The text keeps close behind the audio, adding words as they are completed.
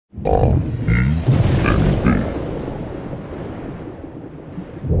AIMB.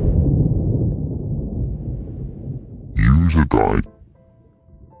 User guide.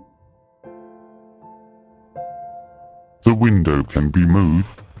 The window can be moved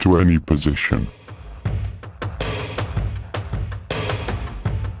to any position.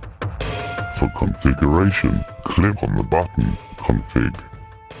 For configuration, click on the button Config.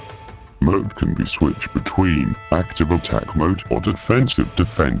 Mode can be switched between active attack mode or defensive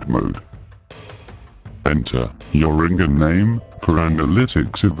defend mode. Enter your ring-in name for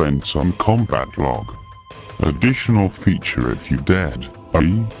analytics events on combat log. Additional feature: if you dead,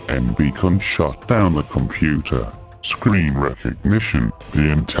 AIMB can shut down the computer. Screen recognition,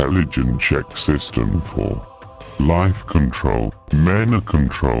 the intelligent check system for life control, mana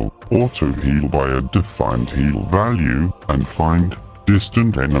control, auto heal by a defined heal value, and find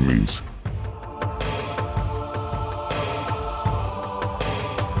distant enemies.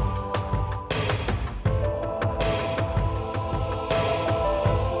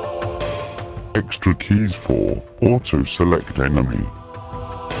 Extra keys for auto select enemy.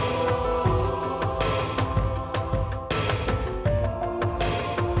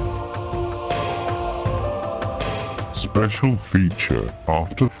 Special feature: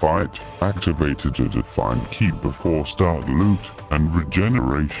 after fight, activated a defined key before start loot and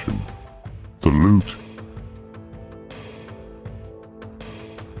regeneration. The loot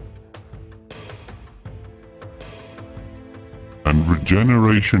and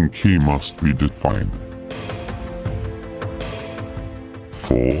regeneration key must be defined.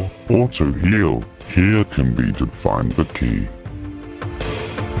 For auto heal, here can be defined the key.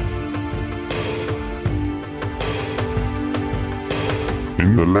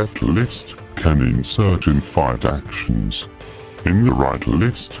 In the left list, can insert in fight actions. In the right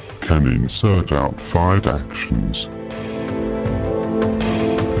list, can insert out fight actions.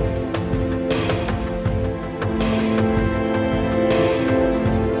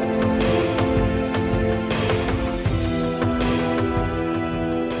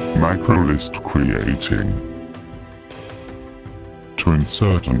 MacroList creating. To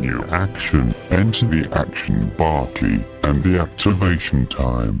insert a new action, enter the action bar key and the activation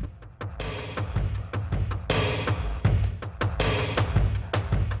time.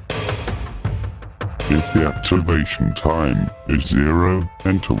 If the activation time is 0,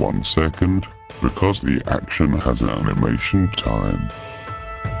 enter 1 second, because the action has an animation time.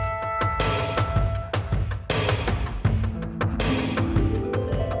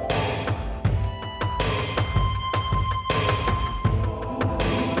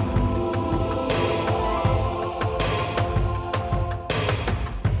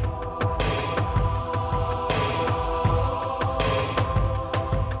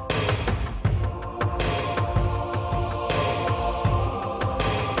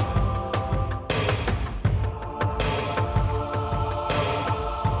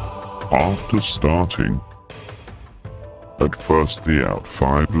 After starting, at first the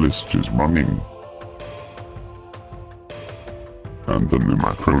out5 list is running, and then the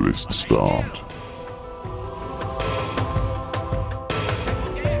macro list start.